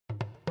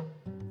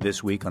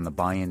This week on The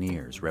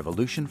Bioneers,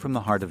 Revolution from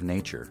the Heart of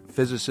Nature,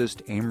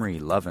 physicist Amory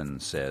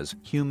Lovins says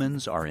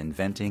humans are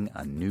inventing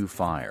a new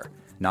fire,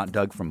 not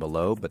dug from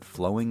below but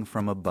flowing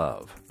from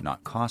above,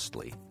 not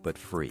costly but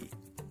free.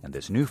 And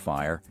this new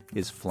fire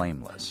is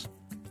flameless.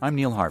 I'm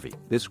Neil Harvey.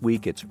 This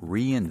week it's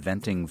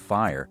reinventing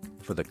fire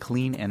for the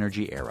clean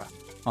energy era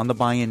on The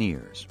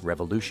Bioneers,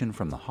 Revolution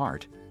from the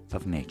Heart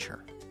of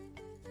Nature.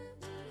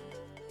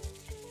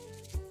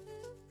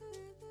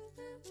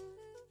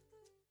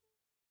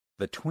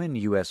 The twin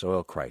U.S.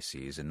 oil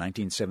crises in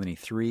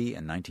 1973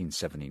 and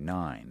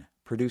 1979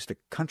 produced a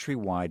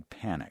countrywide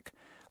panic,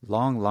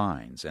 long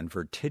lines, and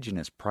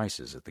vertiginous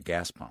prices at the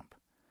gas pump.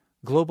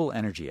 Global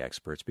energy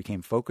experts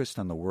became focused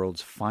on the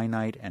world's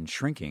finite and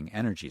shrinking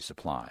energy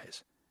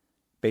supplies.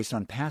 Based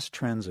on past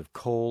trends of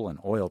coal and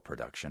oil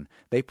production,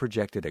 they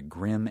projected a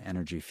grim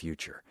energy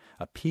future,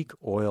 a peak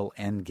oil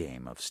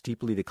endgame of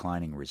steeply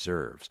declining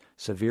reserves,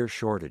 severe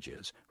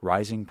shortages,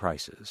 rising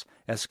prices,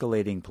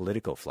 escalating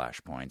political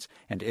flashpoints,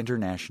 and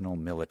international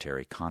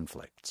military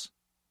conflicts.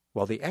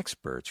 While the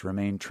experts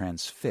remained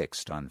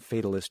transfixed on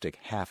fatalistic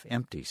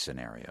half-empty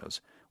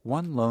scenarios,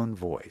 one lone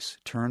voice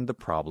turned the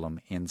problem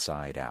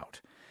inside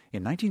out.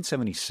 In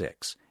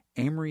 1976,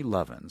 Amory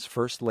Lovins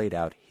first laid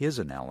out his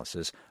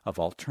analysis of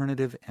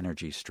alternative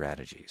energy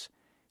strategies.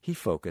 He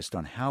focused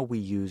on how we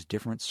use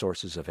different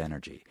sources of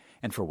energy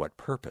and for what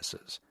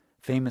purposes,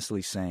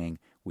 famously saying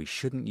we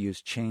shouldn't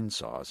use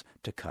chainsaws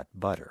to cut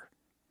butter.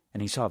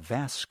 And he saw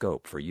vast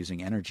scope for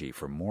using energy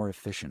for more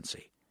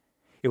efficiency.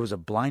 It was a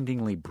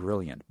blindingly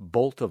brilliant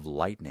bolt of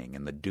lightning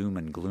in the doom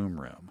and gloom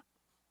room.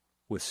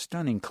 With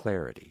stunning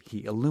clarity,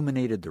 he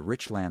illuminated the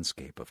rich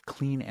landscape of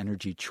clean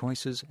energy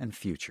choices and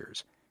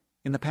futures.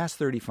 In the past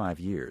 35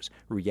 years,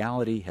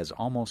 reality has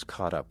almost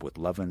caught up with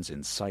Lovins'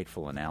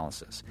 insightful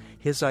analysis.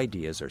 His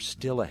ideas are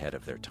still ahead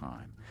of their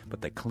time,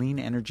 but the clean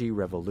energy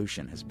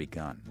revolution has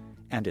begun,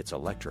 and it's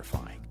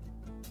electrifying.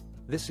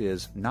 This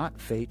is Not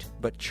Fate,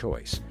 but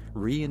Choice,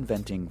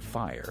 Reinventing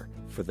Fire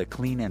for the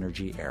Clean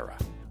Energy Era,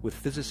 with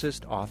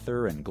physicist,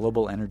 author, and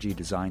global energy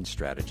design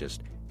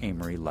strategist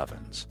Amory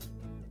Lovins.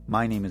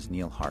 My name is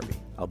Neil Harvey.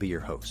 I'll be your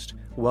host.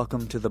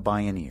 Welcome to The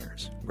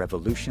Bioneers,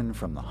 Revolution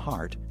from the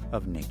Heart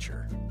of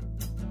Nature.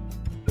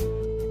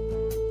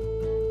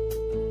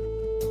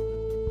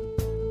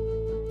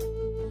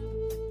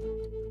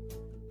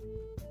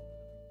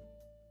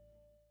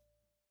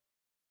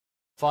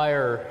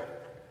 Fire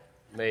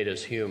made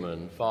us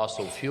human,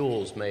 fossil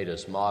fuels made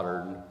us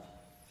modern.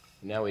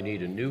 Now we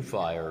need a new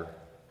fire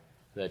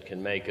that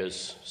can make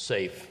us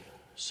safe,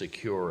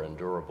 secure, and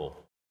durable.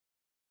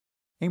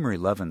 Amory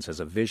Lovins has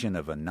a vision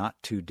of a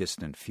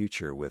not-too-distant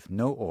future with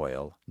no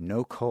oil,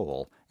 no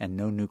coal, and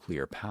no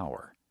nuclear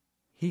power.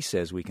 He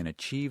says we can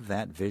achieve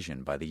that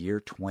vision by the year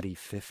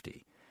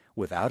 2050,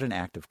 without an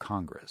act of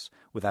Congress,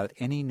 without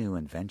any new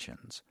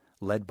inventions,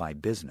 led by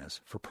business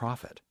for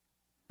profit.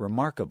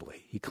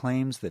 Remarkably, he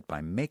claims that by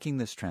making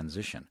this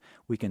transition,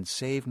 we can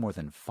save more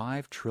than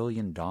 $5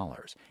 trillion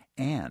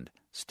and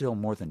still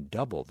more than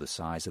double the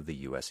size of the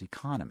U.S.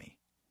 economy.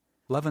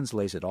 Lovins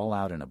lays it all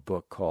out in a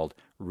book called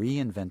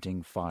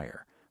Reinventing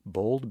Fire,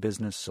 Bold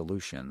Business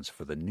Solutions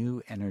for the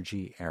New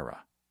Energy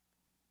Era.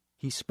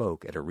 He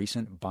spoke at a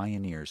recent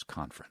Bioneers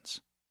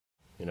conference.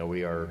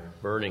 We are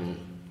burning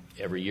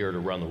every year to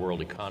run the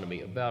world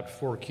economy about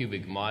 4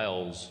 cubic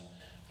miles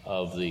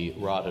of the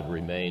rotted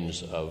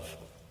remains of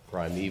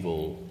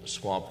primeval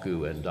swamp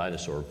goo and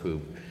dinosaur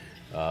poop.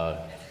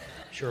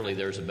 Surely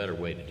there's a better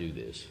way to do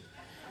this.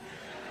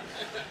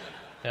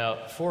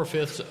 Now,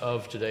 4/5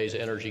 of today's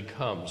energy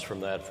comes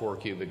from that 4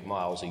 cubic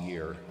miles a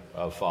year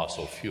of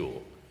fossil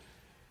fuel.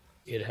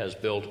 It has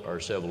built our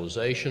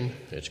civilization,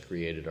 it's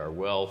created our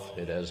wealth,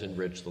 it has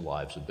enriched the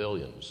lives of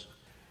billions.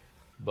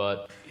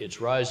 But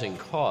its rising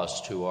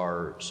costs to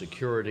our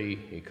security,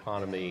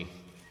 economy,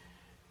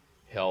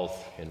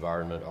 health,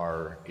 environment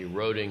are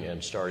eroding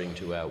and starting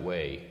to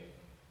outweigh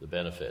the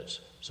benefits.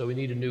 So we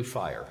need a new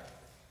fire.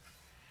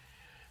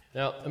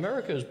 Now,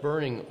 America is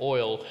burning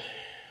oil,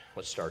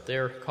 let's start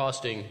there,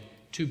 costing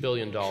 $2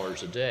 billion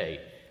a day,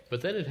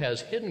 but then it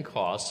has hidden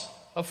costs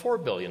of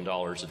 $4 billion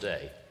a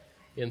day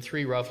in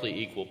 3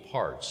 roughly equal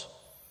parts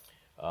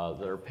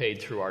that are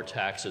paid through our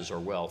taxes or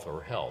wealth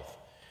or health.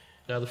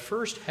 Now, the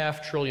first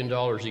 $500 billion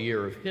a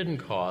year of hidden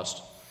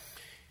cost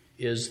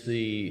is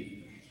the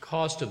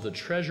cost of the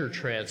treasure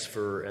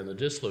transfer and the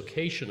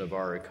dislocation of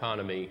our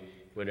economy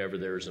whenever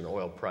there's an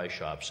oil price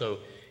shock. So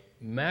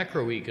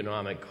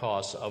macroeconomic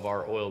costs of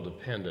our oil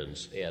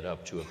dependence add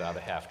up to about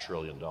 $500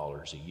 billion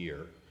a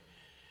year.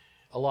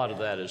 A lot of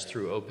that is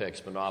through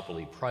OPEC's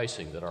monopoly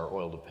pricing that our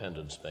oil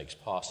dependence makes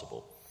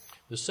possible.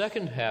 The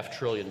second $500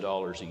 billion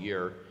a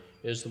year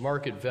is the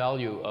market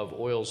value of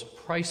oil's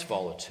price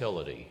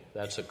volatility.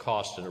 That's a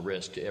cost and a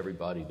risk to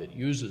everybody that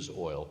uses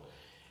oil.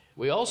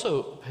 We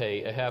also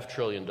pay $500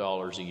 billion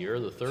a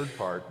year, the third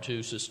part,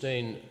 to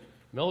sustain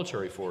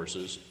military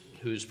forces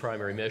whose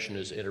primary mission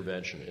is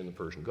intervention in the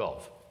Persian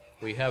Gulf.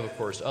 We have, of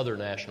course, other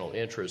national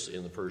interests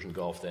in the Persian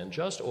Gulf than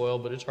just oil,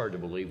 but it's hard to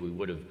believe we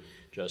would have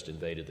just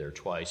invaded there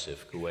twice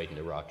if Kuwait and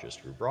Iraq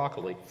just grew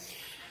broccoli.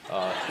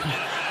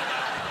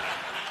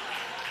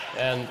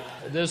 And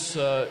this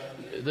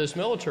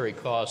military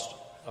cost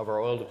of our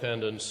oil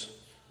dependence,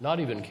 not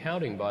even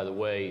counting, by the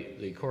way,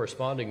 the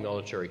corresponding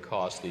military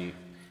cost, the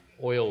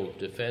oil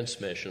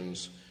defense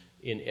missions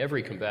in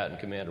every combatant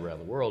command around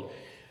the world,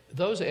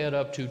 those add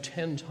up to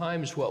 10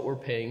 times what we're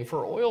paying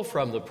for oil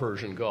from the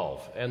Persian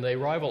Gulf, and they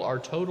rival our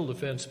total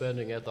defense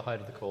spending at the height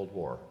of the Cold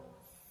War.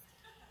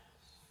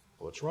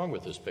 What's wrong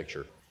with this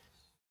picture?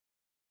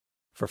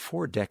 For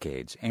 4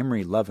 decades,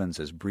 Amory Lovins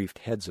has briefed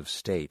heads of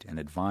state and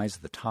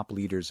advised the top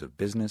leaders of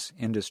business,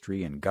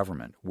 industry, and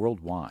government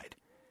worldwide.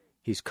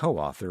 He's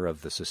co-author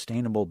of the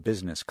sustainable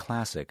business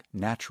classic,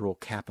 Natural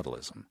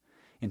Capitalism.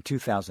 In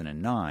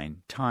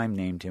 2009, Time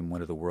named him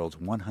one of the world's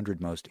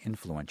 100 most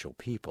influential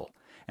people,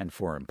 and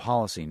Foreign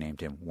Policy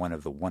named him one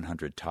of the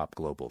 100 top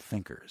global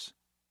thinkers.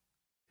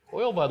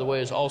 Oil, by the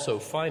way, is also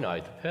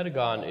finite. The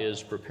Pentagon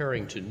is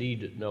preparing to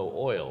need no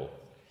oil,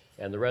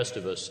 and the rest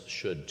of us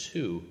should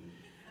too.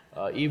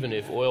 Even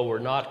if oil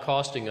were not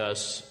costing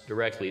us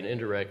directly and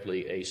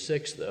indirectly a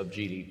sixth of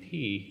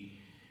GDP,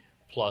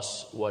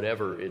 plus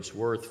whatever it's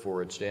worth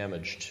for its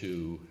damage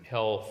to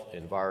health,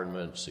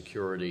 environment,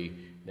 security,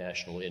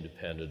 national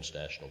independence,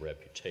 national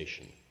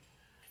reputation.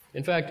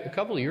 In fact, a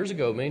couple of years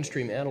ago,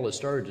 mainstream analysts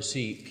started to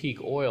see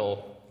peak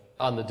oil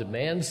on the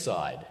demand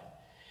side.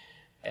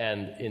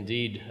 And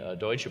indeed,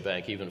 Deutsche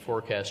Bank even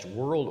forecast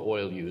world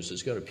oil use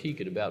is going to peak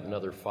at about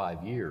another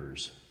 5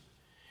 years.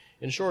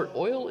 In short,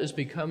 oil is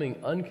becoming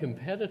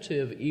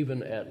uncompetitive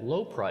even at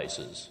low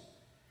prices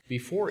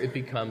before it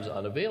becomes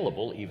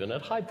unavailable even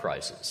at high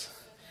prices.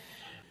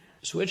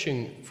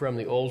 Switching from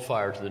the old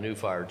fire to the new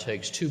fire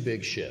takes 2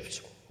 big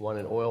shifts, one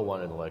in oil,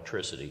 one in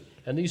electricity.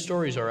 And these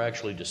stories are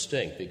actually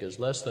distinct because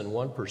less than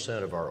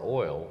 1% of our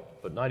oil,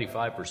 but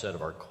 95%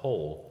 of our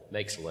coal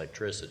makes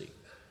electricity.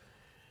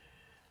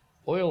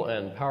 Oil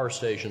and power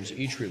stations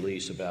each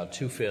release about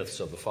 2/5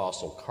 of the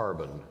fossil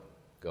carbon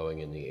going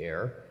in the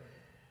air.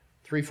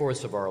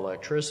 3/4 of our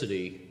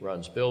electricity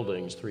runs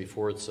buildings,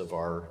 3/4 of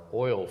our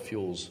oil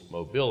fuels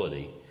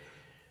mobility,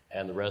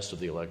 and the rest of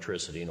the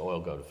electricity and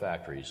oil go to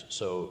factories.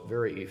 So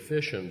very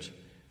efficient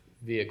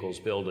vehicles,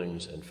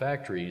 buildings, and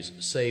factories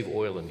save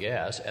oil and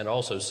gas, and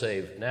also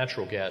save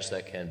natural gas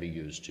that can be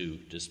used to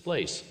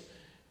displace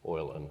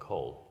oil and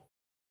coal.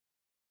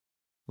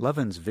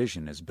 Lovins'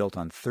 vision is built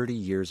on 30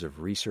 years of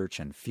research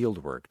and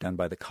fieldwork done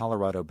by the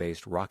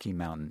Colorado-based Rocky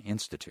Mountain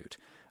Institute,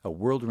 a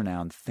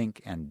world-renowned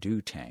think and do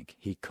tank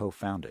he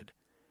co-founded.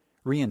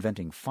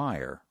 Reinventing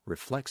Fire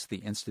reflects the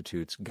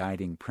Institute's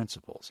guiding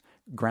principles,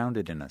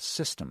 grounded in a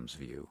systems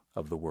view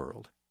of the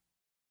world.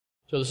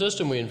 So the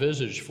system we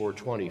envisage for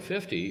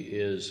 2050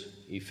 is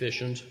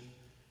efficient,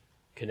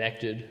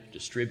 connected,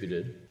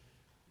 distributed,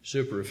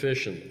 super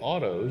efficient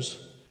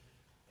autos,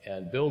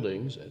 and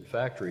buildings and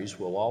factories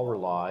will all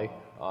rely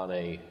on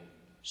a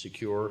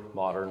secure,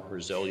 modern,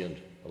 resilient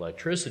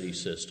electricity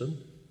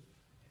system,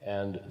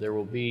 and there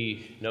will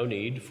be no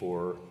need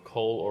for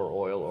coal or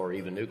oil or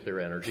even nuclear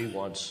energy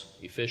once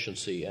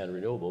efficiency and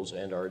renewables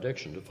end our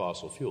addiction to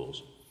fossil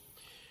fuels.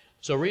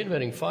 So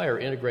Reinventing Fire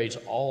integrates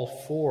all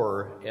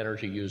 4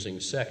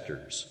 energy-using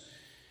sectors: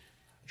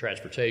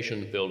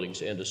 transportation,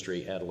 buildings,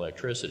 industry, and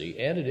electricity,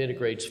 and it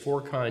integrates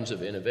 4 kinds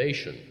of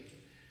innovation,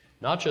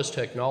 not just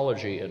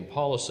technology and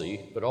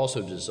policy, but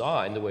also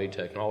design, the way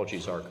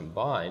technologies are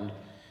combined,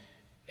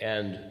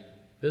 and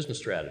business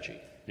strategy,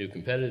 new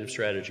competitive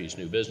strategies,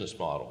 new business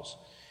models.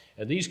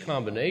 And these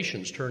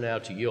combinations turn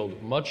out to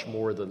yield much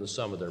more than the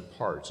sum of their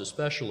parts,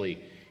 especially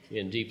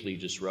in deeply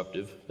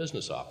disruptive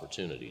business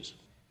opportunities.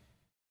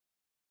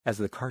 As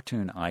the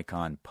cartoon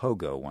icon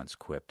Pogo once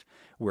quipped,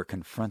 we're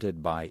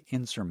confronted by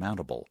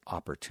insurmountable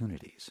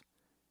opportunities.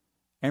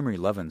 Amory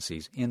Lovins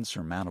sees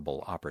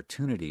insurmountable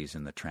opportunities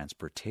in the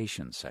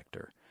transportation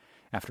sector.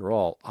 After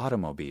all,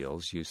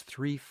 automobiles use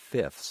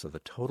 3/5 of the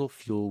total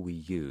fuel we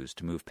use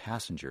to move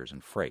passengers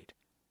and freight.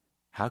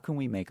 How can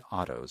we make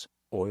autos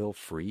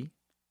oil-free?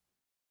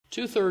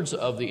 2/3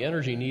 of the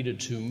energy needed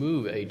to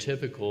move a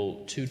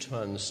typical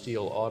 2-ton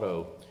steel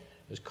auto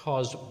is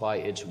caused by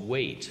its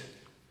weight.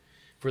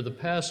 For the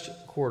past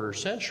quarter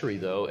century,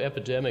 though,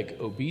 epidemic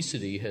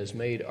obesity has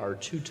made our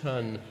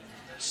 2-ton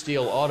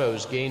steel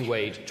autos gain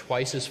weight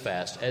twice as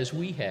fast as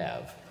we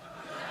have.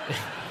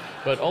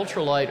 But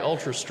ultralight,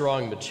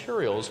 ultra-strong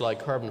materials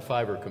like carbon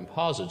fiber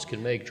composites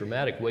can make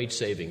dramatic weight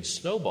savings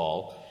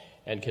snowball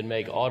and can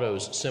make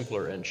autos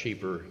simpler and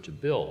cheaper to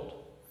build.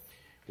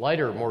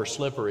 Lighter, more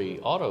slippery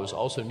autos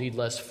also need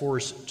less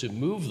force to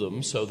move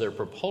them, so their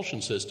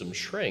propulsion system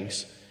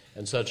shrinks,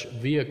 and such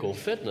vehicle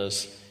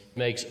fitness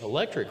makes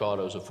electric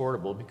autos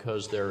affordable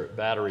because their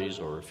batteries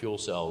or fuel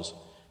cells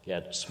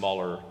get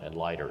smaller and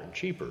lighter and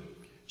cheaper.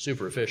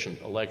 Super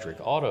efficient electric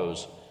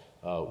autos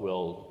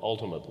will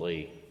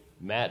ultimately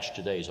match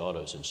today's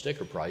autos in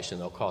sticker price,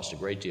 and they'll cost a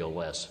great deal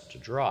less to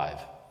drive.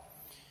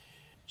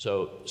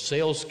 So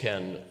sales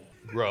can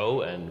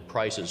grow and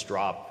prices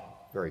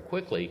drop very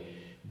quickly,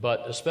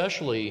 but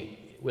especially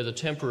with a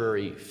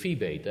temporary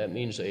fee-bate. That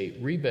means a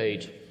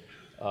rebate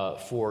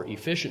for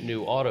efficient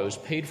new autos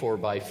paid for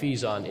by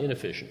fees on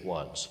inefficient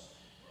ones.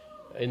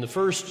 In the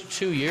first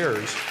 2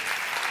 years,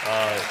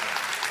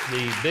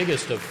 the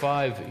biggest of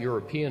 5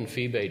 European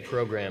fee-based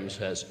programs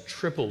has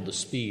tripled the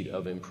speed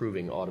of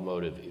improving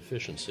automotive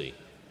efficiency.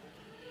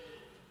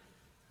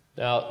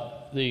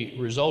 Now, the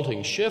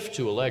resulting shift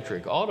to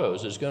electric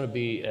autos is going to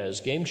be as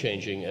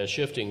game-changing as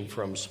shifting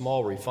from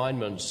small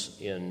refinements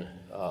in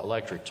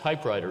electric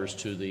typewriters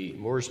to the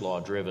Moore's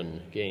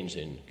Law-driven gains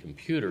in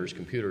computers.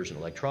 Computers and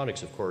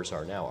electronics, of course,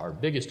 are now our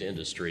biggest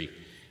industry,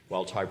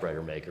 while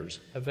typewriter makers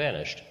have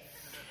vanished.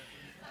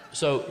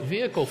 So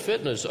vehicle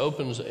fitness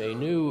opens a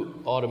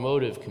new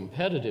automotive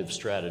competitive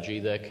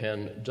strategy that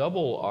can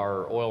double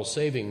our oil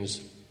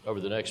savings over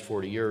the next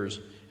 40 years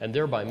and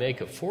thereby make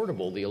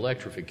affordable the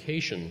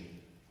electrification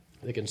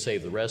that can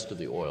save the rest of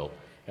the oil.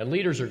 And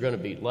leaders are going to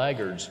beat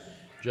laggards,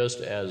 just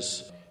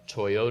as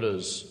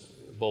Toyota's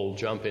bold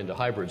jump into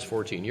hybrids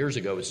 14 years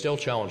ago is still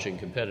challenging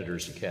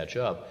competitors to catch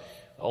up,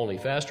 only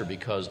faster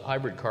because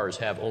hybrid cars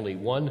have only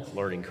one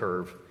learning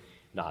curve,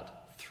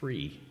 not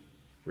 3,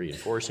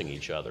 reinforcing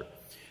each other.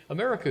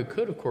 America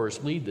could, of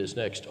course, lead this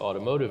next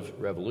automotive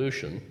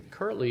revolution.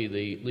 Currently,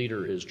 the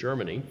leader is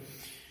Germany.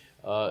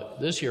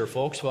 This year,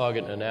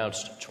 Volkswagen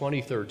announced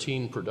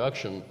 2013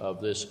 production of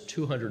this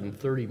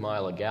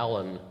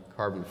 230-mile-a-gallon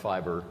carbon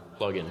fiber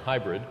plug-in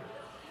hybrid,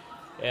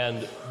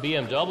 and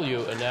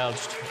BMW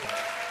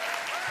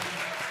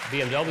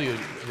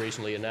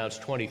recently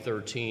announced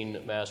 2013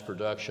 mass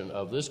production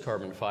of this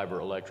carbon fiber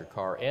electric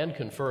car and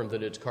confirmed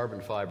that its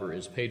carbon fiber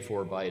is paid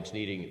for by its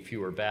needing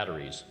fewer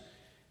batteries.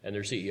 And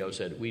their CEO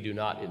said, "We do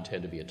not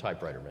intend to be a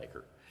typewriter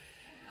maker."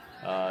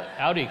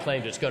 Audi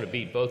claimed it's going to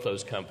beat both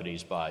those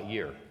companies by a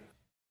year.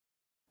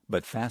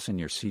 But fasten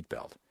your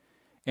seatbelt.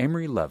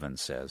 Amory Lovins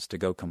says to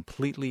go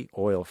completely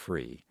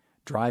oil-free,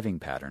 driving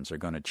patterns are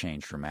going to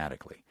change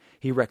dramatically.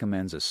 He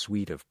recommends a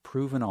suite of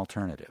proven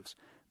alternatives,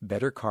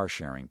 better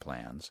car-sharing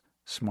plans,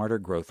 smarter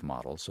growth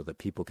models so that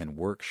people can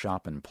work,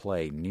 shop, and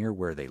play near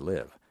where they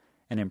live,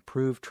 and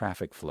improved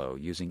traffic flow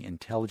using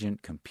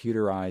intelligent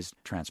computerized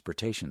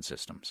transportation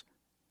systems.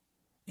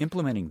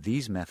 Implementing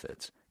these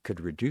methods could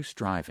reduce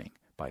driving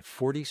by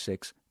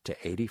 46 to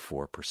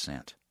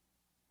 84%.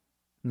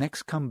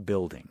 Next come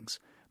buildings.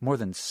 More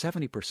than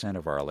 70%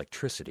 of our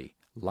electricity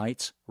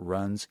lights,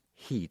 runs,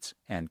 heats,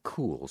 and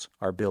cools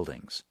our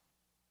buildings.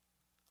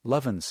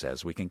 Lovins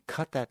says we can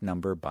cut that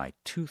number by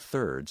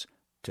 2/3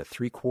 to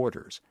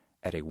 3/4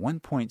 at a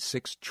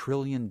 $1.6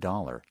 trillion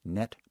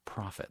net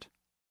profit.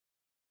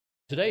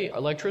 Today,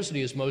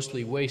 electricity is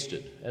mostly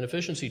wasted, and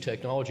efficiency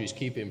technologies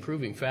keep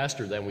improving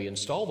faster than we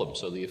install them,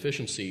 so the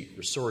efficiency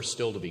resource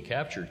still to be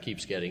captured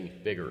keeps getting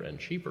bigger and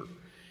cheaper.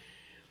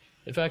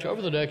 In fact,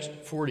 over the next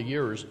 40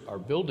 years, our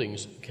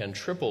buildings can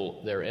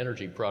triple their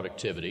energy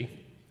productivity,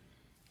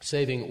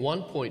 saving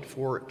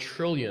 $1.4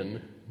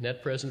 trillion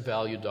net present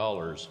value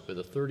dollars with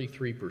a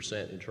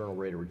 33% internal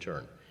rate of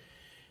return.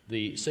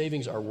 The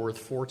savings are worth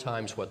 4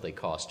 times what they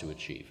cost to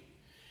achieve.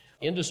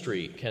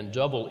 Industry can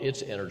double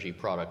its energy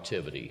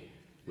productivity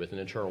with an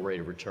internal rate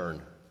of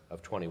return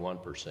of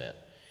 21%.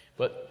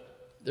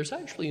 But there's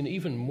actually an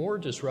even more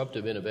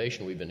disruptive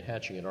innovation we've been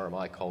hatching at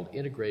RMI called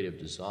integrative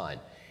design,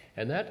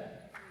 and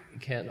that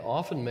can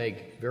often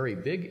make very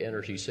big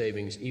energy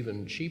savings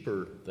even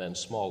cheaper than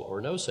small or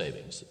no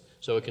savings.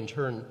 So it can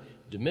turn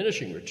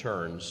diminishing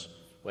returns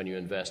when you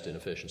invest in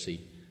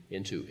efficiency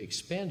into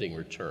expanding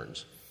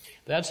returns.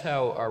 That's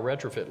how our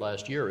retrofit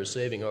last year is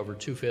saving over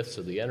 2/5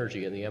 of the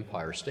energy in the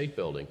Empire State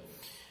Building.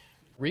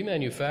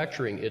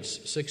 Remanufacturing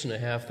its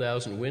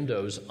 6,500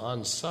 windows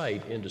on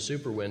site into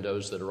super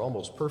windows that are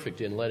almost perfect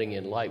in letting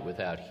in light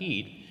without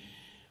heat,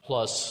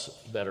 plus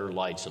better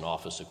lights and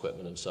office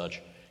equipment and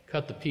such,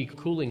 cut the peak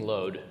cooling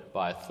load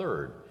by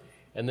 1/3.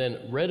 And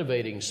then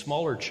renovating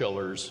smaller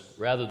chillers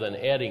rather than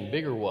adding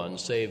bigger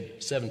ones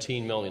saved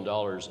 $17 million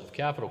of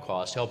capital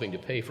costs, helping to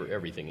pay for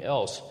everything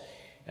else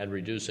and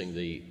reducing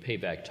the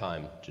payback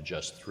time to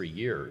just 3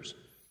 years.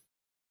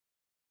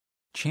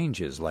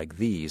 Changes like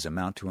these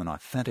amount to an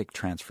authentic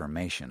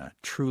transformation, a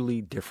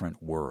truly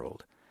different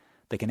world.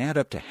 They can add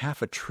up to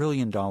 $500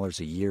 billion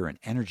a year in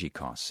energy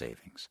cost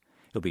savings.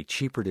 It'll be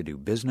cheaper to do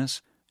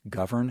business,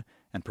 govern,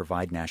 and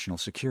provide national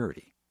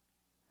security.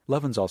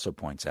 Lovins also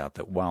points out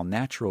that while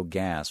natural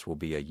gas will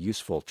be a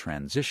useful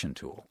transition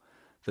tool,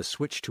 the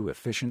switch to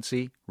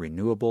efficiency,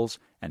 renewables,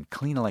 and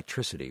clean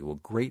electricity will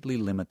greatly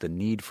limit the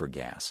need for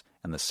gas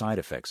and the side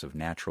effects of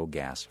natural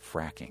gas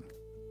fracking.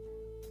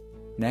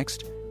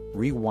 Next,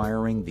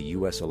 rewiring the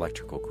U.S.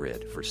 electrical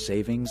grid for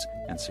savings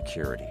and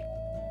security.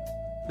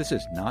 This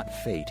is not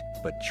fate,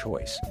 but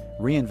choice,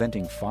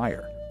 reinventing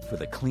fire for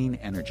the clean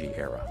energy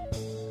era.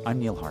 I'm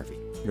Neil Harvey.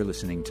 You're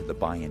listening to The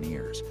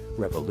Bioneers,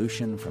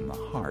 Revolution from the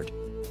Heart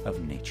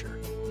of Nature.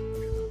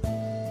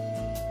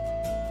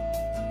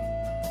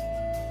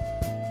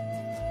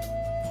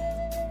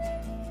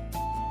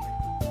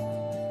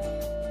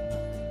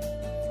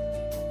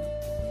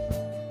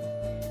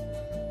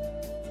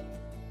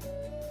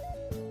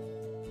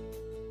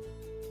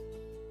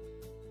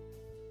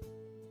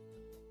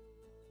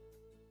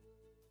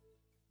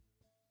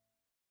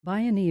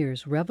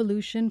 Pioneer's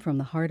Revolution from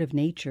the Heart of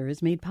Nature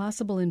is made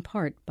possible in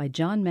part by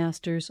John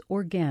Masters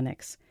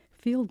Organics.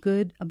 Feel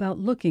good about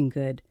looking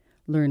good.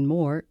 Learn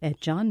more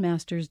at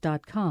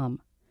johnmasters.com.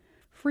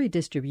 Free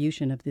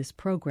distribution of this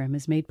program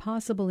is made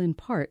possible in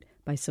part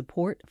by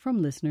support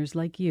from listeners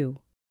like you.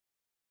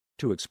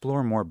 To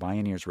explore more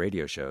Bioneers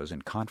radio shows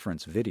and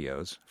conference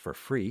videos for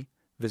free,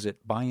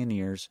 visit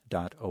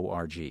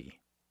bioneers.org.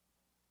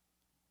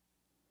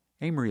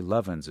 Amory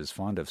Lovins is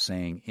fond of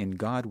saying, "In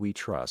God we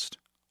trust,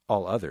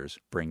 all others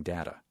bring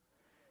data."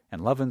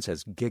 And Lovins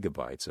has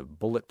gigabytes of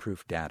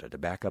bulletproof data to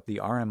back up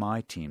the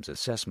RMI team's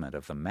assessment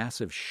of the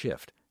massive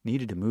shift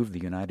needed to move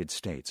the United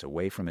States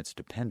away from its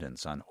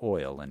dependence on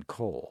oil and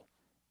coal.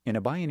 In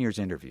a Bioneers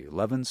interview,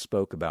 Lovins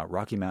spoke about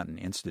Rocky Mountain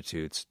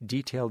Institute's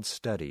detailed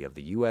study of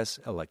the U.S.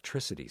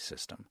 electricity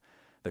system.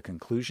 The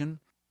conclusion?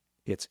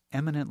 It's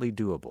eminently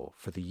doable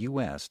for the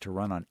U.S. to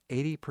run on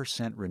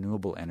 80%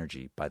 renewable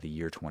energy by the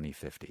year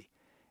 2050.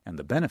 And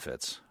the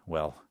benefits,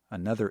 well,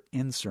 another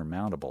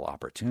insurmountable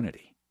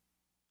opportunity.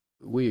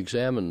 We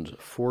examined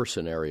 4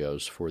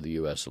 scenarios for the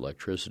U.S.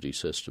 electricity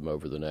system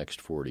over the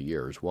next 40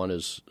 years. One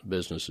is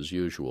business as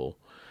usual,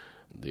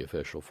 the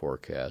official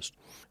forecast.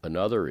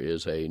 Another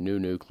is a new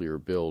nuclear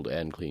build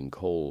and clean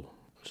coal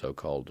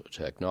so-called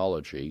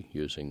technology,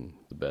 using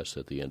the best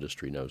that the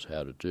industry knows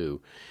how to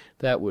do.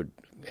 That would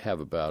have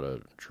about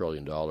 $1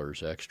 trillion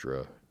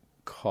extra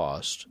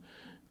cost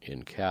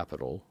in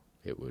capital.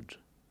 It would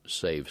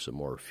save some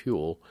more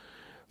fuel.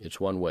 It's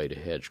one way to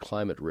hedge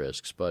climate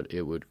risks, but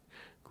it would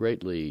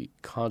greatly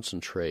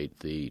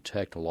concentrate the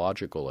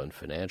technological and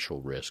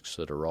financial risks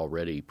that are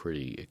already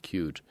pretty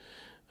acute,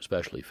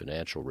 especially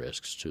financial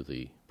risks, to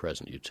the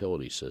present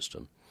utility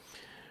system.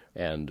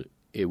 And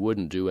it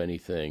wouldn't do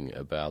anything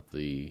about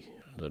the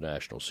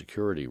national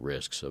security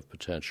risks of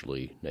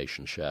potentially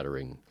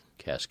nation-shattering,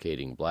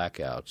 cascading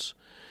blackouts.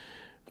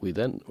 We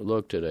then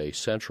looked at a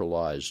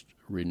centralized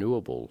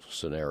renewable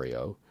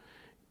scenario.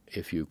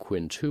 If you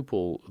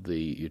quintuple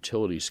the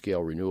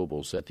utility-scale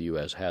renewables that the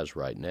U.S. has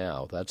right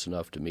now, that's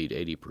enough to meet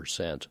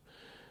 80%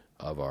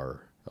 of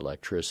our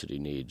electricity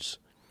needs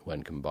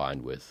when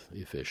combined with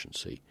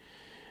efficiency.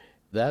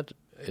 That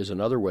is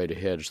another way to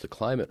hedge the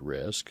climate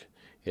risk.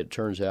 It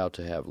turns out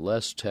to have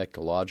less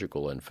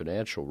technological and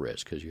financial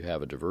risk because you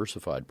have a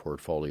diversified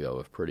portfolio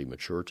of pretty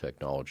mature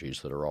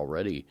technologies that are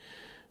already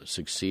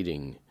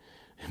succeeding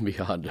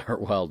beyond our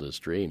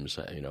wildest dreams.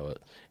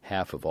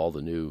 Half of all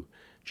the new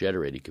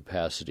generating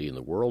capacity in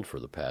the world for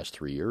the past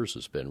 3 years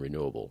has been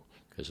renewable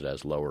because it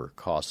has lower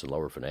costs and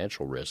lower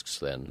financial risks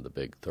than the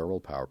big thermal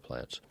power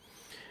plants.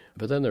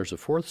 But then there's a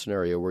fourth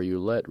scenario where you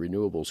let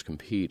renewables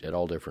compete at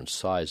all different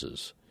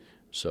sizes.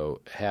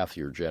 So half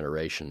your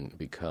generation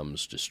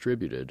becomes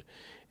distributed,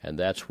 and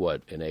that's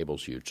what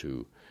enables you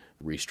to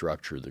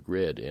restructure the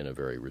grid in a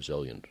very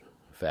resilient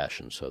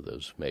fashion so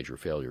those major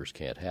failures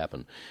can't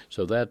happen.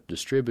 So that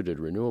distributed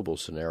renewable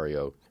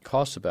scenario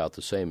costs about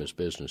the same as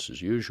business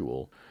as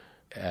usual,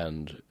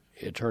 and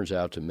it turns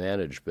out to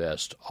manage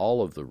best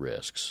all of the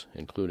risks,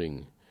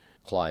 including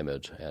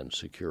climate and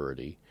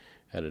security,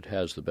 and it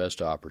has the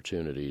best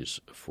opportunities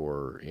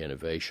for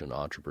innovation,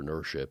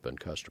 entrepreneurship, and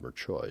customer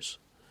choice.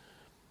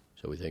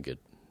 So we think it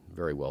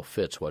very well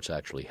fits what's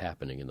actually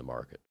happening in the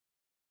market.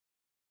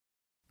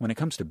 When it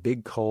comes to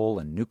big coal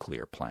and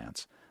nuclear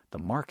plants, the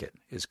market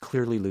is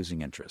clearly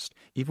losing interest,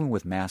 even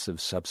with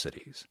massive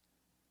subsidies.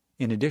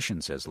 In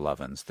addition, says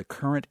Lovins, the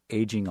current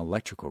aging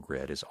electrical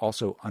grid is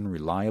also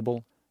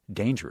unreliable,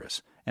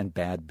 dangerous, and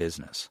bad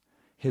business.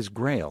 His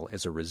grail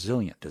is a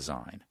resilient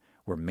design,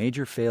 where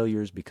major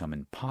failures become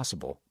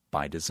impossible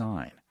by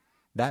design.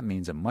 That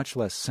means a much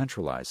less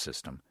centralized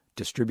system,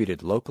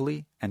 distributed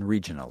locally and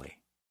regionally.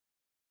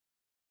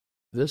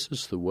 This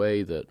is the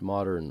way that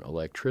modern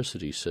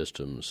electricity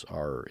systems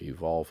are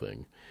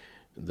evolving.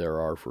 There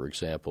are, for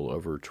example,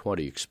 over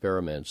 20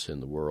 experiments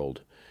in the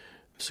world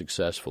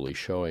successfully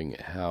showing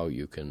how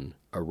you can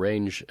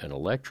arrange an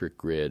electric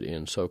grid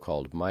in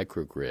so-called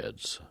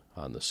microgrids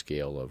on the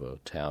scale of a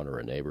town or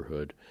a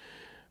neighborhood,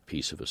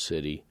 piece of a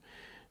city.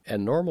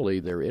 And normally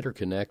they're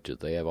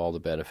interconnected. They have all the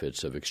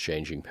benefits of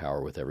exchanging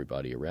power with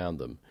everybody around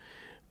them.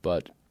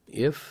 But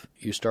if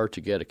you start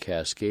to get a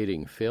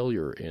cascading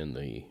failure in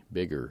the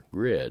bigger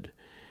grid,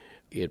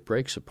 it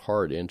breaks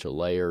apart into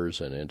layers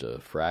and into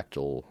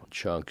fractal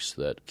chunks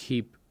that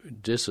keep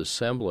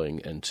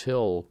disassembling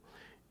until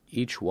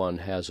each one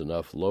has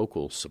enough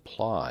local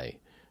supply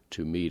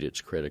to meet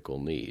its critical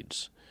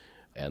needs.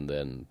 And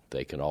then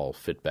they can all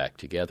fit back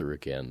together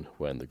again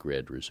when the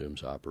grid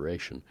resumes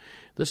operation.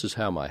 This is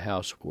how my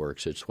house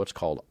works. It's what's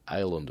called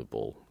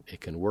islandable.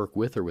 It can work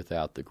with or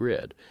without the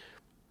grid.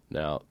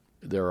 Now,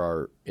 there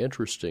are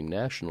interesting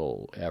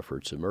national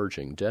efforts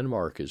emerging.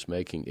 Denmark is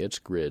making its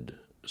grid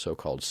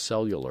so-called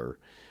cellular,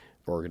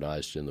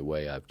 organized in the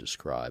way I've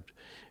described.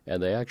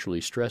 And they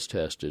actually stress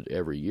test it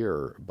every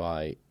year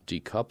by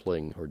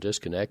decoupling or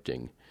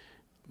disconnecting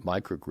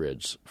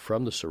microgrids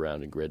from the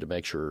surrounding grid to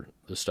make sure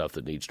the stuff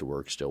that needs to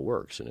work still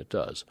works, and it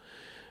does.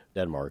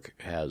 Denmark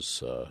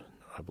has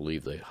I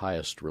believe, the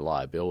highest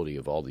reliability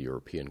of all the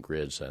European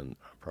grids and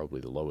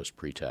probably the lowest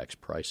pre-tax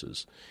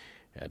prices.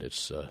 And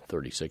it's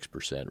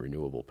 36%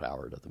 renewable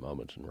powered at the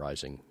moment and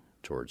rising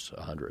towards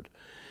 100.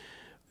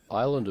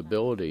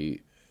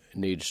 Islandability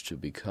needs to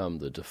become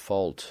the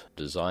default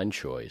design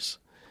choice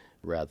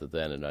rather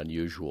than an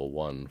unusual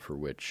one for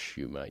which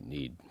you might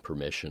need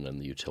permission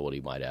and the utility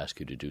might ask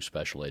you to do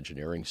special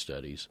engineering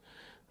studies.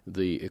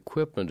 The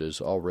equipment is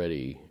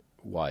already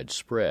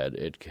widespread.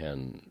 It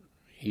can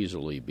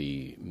easily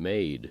be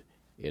made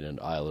in an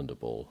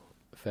islandable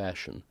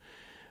fashion.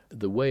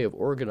 The way of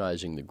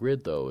organizing the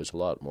grid, though, is a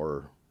lot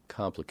more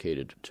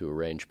complicated to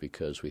arrange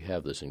because we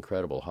have this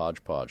incredible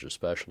hodgepodge,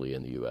 especially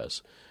in the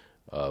U.S.,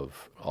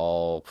 of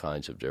all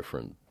kinds of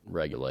different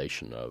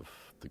regulation of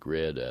the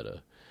grid at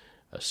a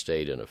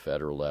state and a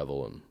federal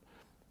level and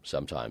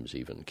sometimes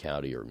even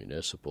county or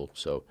municipal.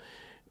 So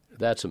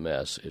that's a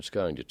mess. It's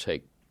going to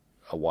take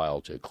a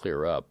while to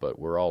clear up, but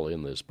we're all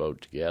in this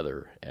boat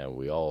together and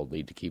we all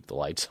need to keep the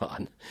lights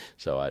on.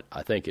 So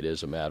I think it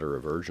is a matter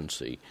of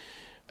urgency.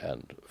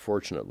 And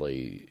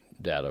fortunately,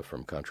 data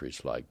from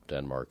countries like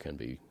Denmark can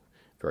be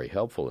very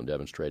helpful in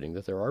demonstrating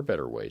that there are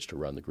better ways to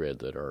run the grid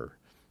that are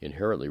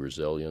inherently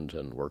resilient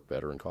and work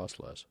better and cost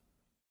less.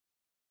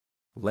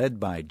 Led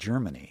by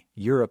Germany,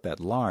 Europe at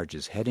large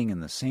is heading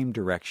in the same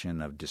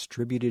direction of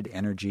distributed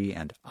energy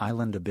and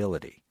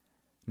islandability.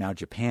 Now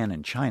Japan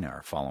and China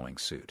are following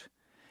suit.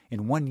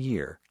 In 1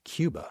 year,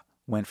 Cuba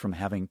went from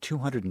having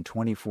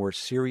 224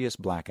 serious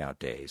blackout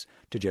days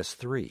to just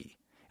 3,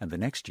 and the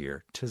next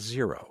year to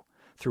 0,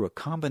 through a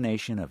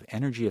combination of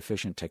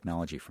energy-efficient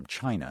technology from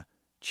China,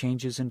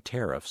 changes in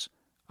tariffs,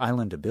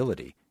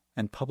 islandability,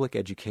 and public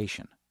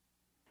education.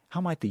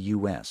 How might the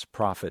U.S.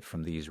 profit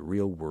from these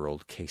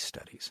real-world case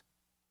studies?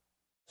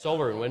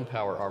 Solar and wind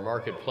power are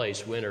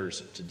marketplace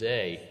winners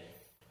today,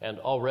 and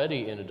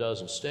already in a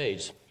dozen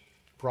states,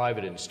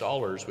 private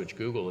installers, which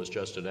Google has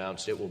just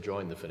announced it will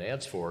join the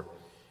finance for,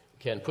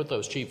 can put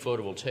those cheap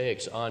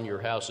photovoltaics on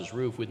your house's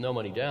roof with no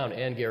money down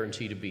and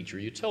guarantee to beat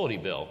your utility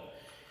bill.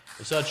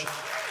 Such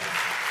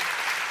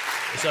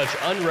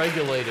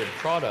unregulated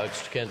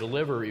products can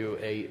deliver you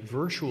a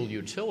virtual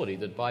utility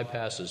that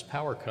bypasses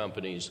power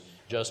companies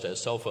just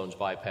as cell phones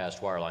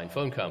bypassed wireline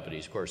phone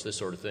companies. Of course, this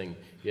sort of thing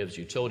gives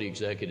utility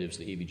executives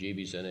the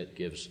heebie-jeebies, and it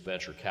gives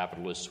venture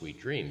capitalists sweet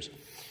dreams.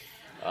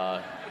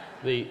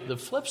 The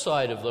flip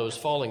side of those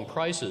falling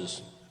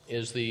prices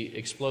is the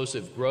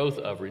explosive growth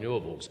of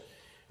renewables.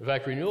 In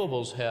fact,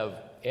 renewables have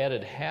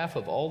added half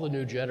of all the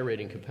new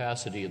generating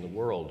capacity in the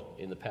world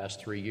in the past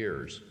 3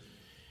 years.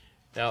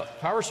 Now,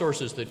 power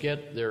sources that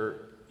get their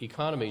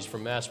economies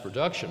from mass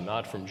production,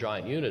 not from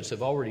giant units,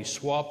 have already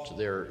swapped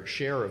their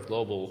share of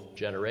global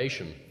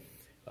generation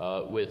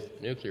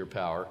with nuclear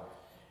power.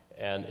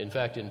 And in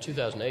fact, in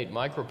 2008,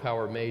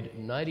 micropower made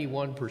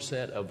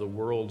 91% of the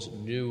world's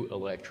new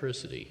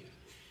electricity.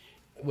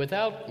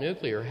 Without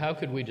nuclear, how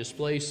could we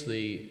displace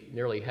the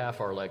nearly half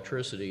our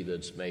electricity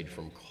that's made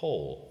from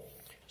coal?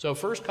 So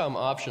first come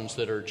options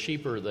that are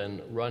cheaper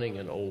than running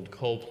an old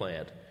coal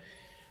plant.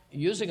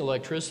 Using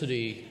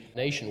electricity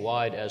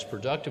nationwide as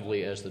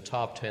productively as the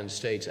top 10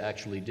 states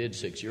actually did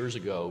 6 years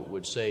ago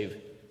would save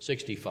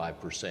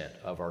 65%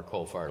 of our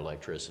coal-fired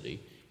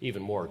electricity.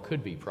 Even more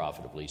could be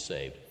profitably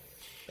saved.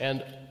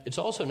 And it's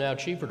also now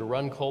cheaper to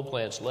run coal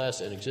plants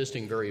less and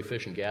existing very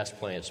efficient gas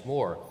plants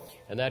more,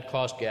 and that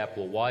cost gap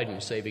will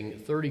widen, saving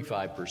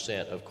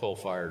 35% of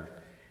coal-fired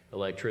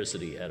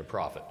electricity at a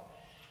profit.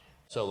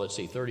 So let's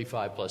see,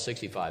 35 plus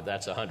 65,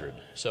 that's 100.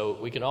 So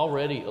we can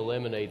already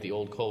eliminate the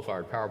old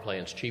coal-fired power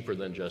plants cheaper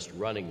than just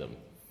running them.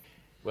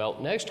 Well,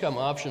 next come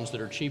options that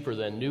are cheaper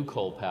than new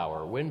coal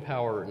power. Wind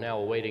power, now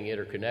awaiting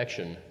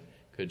interconnection,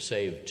 could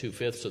save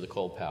 2/5 of the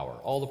coal power.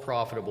 All the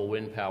profitable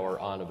wind power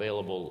on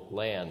available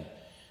land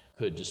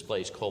could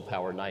displace coal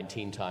power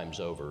 19 times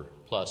over,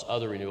 plus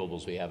other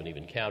renewables we haven't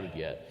even counted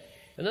yet.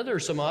 And then there are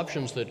some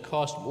options that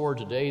cost more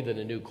today than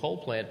a new coal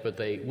plant, but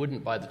they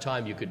wouldn't by the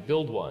time you could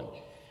build one.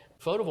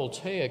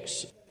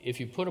 Photovoltaics, if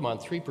you put them on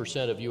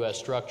 3% of U.S.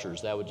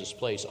 structures, that would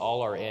displace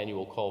all our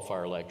annual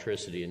coal-fired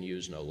electricity and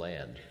use no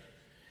land.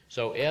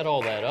 So add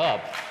all that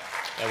up,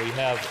 and we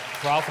have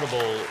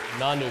profitable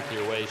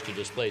non-nuclear ways to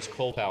displace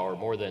coal power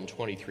more than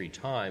 23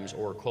 times,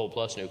 or coal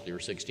plus nuclear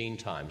 16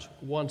 times.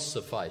 Once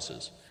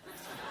suffices.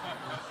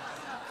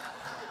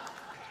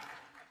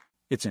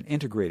 It's an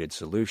integrated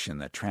solution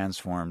that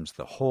transforms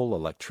the whole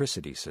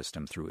electricity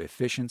system through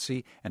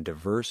efficiency and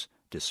diverse,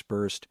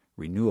 dispersed,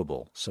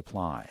 renewable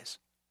supplies.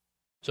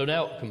 So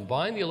now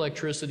combine the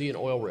electricity and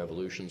oil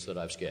revolutions that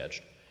I've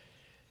sketched,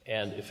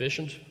 and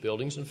efficient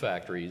buildings and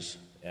factories,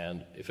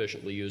 and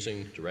efficiently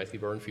using directly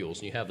burned fuels,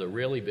 and you have the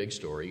really big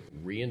story,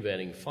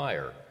 reinventing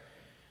fire,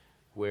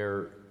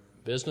 where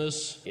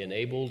business,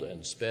 enabled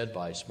and sped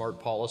by smart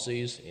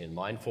policies in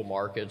mindful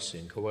markets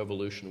in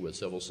coevolution with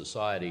civil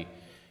society,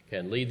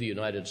 can lead the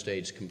United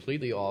States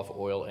completely off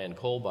oil and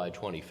coal by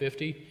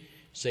 2050,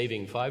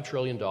 saving $5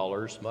 trillion,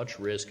 much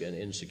risk and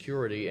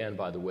insecurity, and,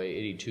 by the way,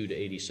 82 to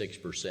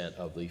 86%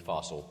 of the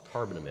fossil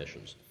carbon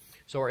emissions.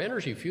 So our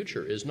energy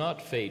future is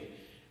not fate,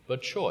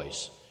 but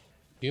choice.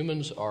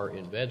 Humans are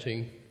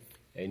inventing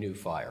a new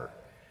fire,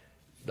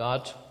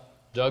 not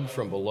dug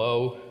from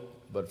below,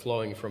 but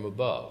flowing from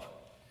above,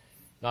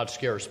 not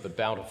scarce but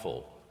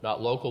bountiful, not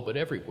local but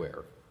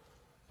everywhere,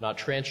 not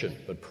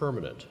transient but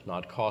permanent,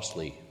 not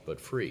costly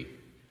but free.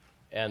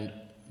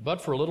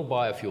 But for a little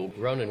biofuel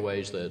grown in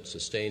ways that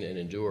sustain and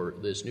endure,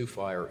 this new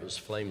fire is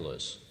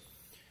flameless.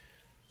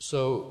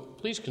 So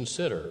please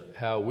consider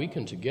how we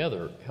can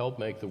together help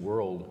make the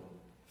world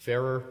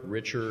fairer,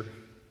 richer,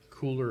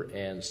 cooler,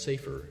 and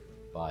safer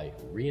by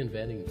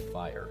reinventing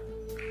fire.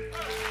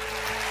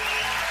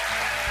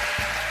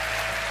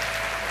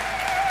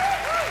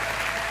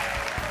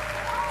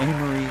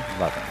 Amory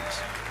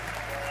Lovins.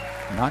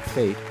 Not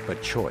fate,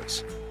 but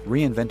choice.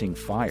 Reinventing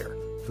fire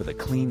for the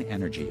clean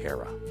energy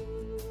era.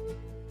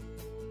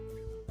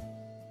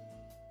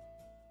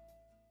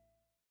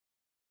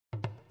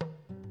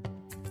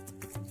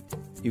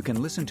 You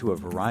can listen to a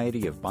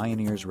variety of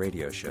Bioneers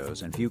radio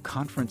shows and view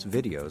conference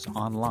videos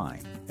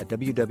online at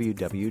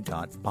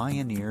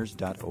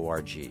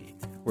www.bioneers.org,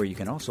 where you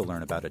can also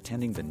learn about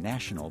attending the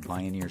National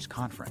Bioneers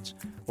Conference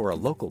or a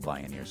local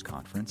Bioneers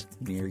Conference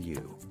near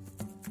you.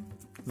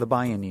 The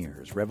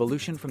Bioneers,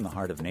 Revolution from the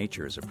Heart of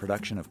Nature is a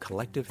production of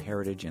Collective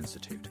Heritage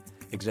Institute.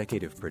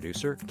 Executive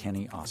producer,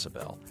 Kenny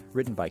Ausubel.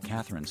 Written by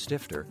Catherine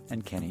Stifter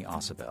and Kenny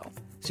Ausubel.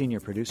 Senior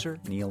producer,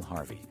 Neil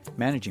Harvey.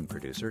 Managing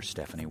producer,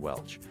 Stephanie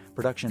Welch.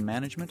 Production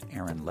management,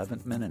 Aaron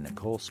Leventman and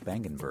Nicole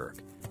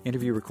Spangenberg.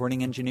 Interview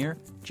recording engineer,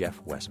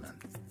 Jeff Westman.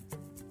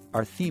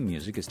 Our theme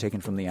music is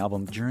taken from the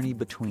album Journey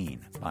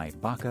Between by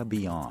Baka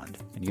Beyond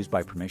and used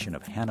by permission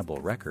of Hannibal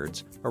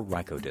Records, a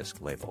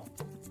Rykodisc label.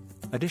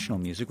 Additional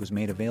music was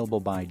made available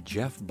by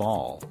Jeff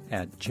Ball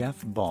at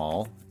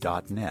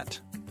jeffball.net.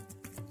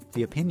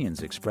 The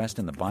opinions expressed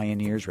in the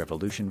Bioneers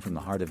Revolution from the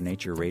Heart of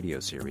Nature radio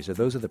series are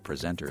those of the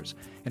presenters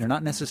and are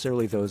not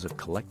necessarily those of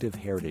Collective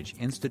Heritage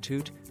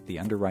Institute, the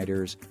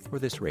underwriters, or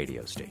this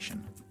radio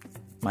station.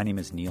 My name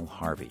is Neil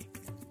Harvey.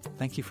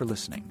 Thank you for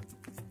listening.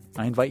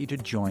 I invite you to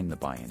join the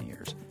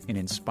Bioneers in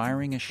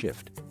inspiring a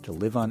shift to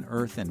live on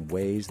Earth in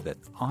ways that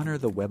honor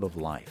the web of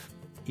life,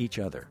 each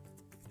other,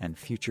 and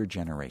future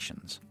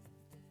generations.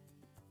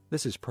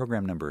 This is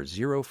program number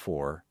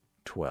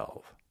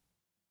 0412.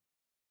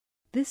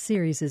 This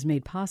series is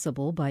made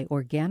possible by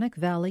Organic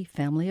Valley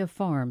Family of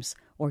Farms,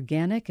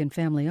 organic and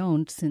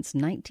family-owned since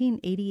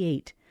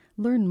 1988.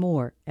 Learn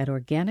more at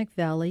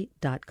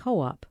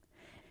organicvalley.coop.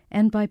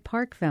 And by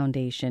Park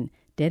Foundation,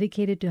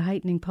 dedicated to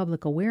heightening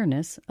public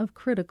awareness of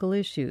critical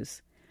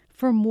issues.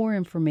 For more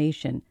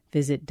information,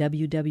 visit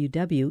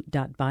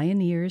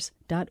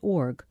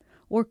www.bioneers.org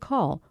or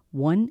call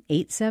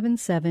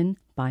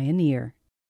 1-877-BIONEER.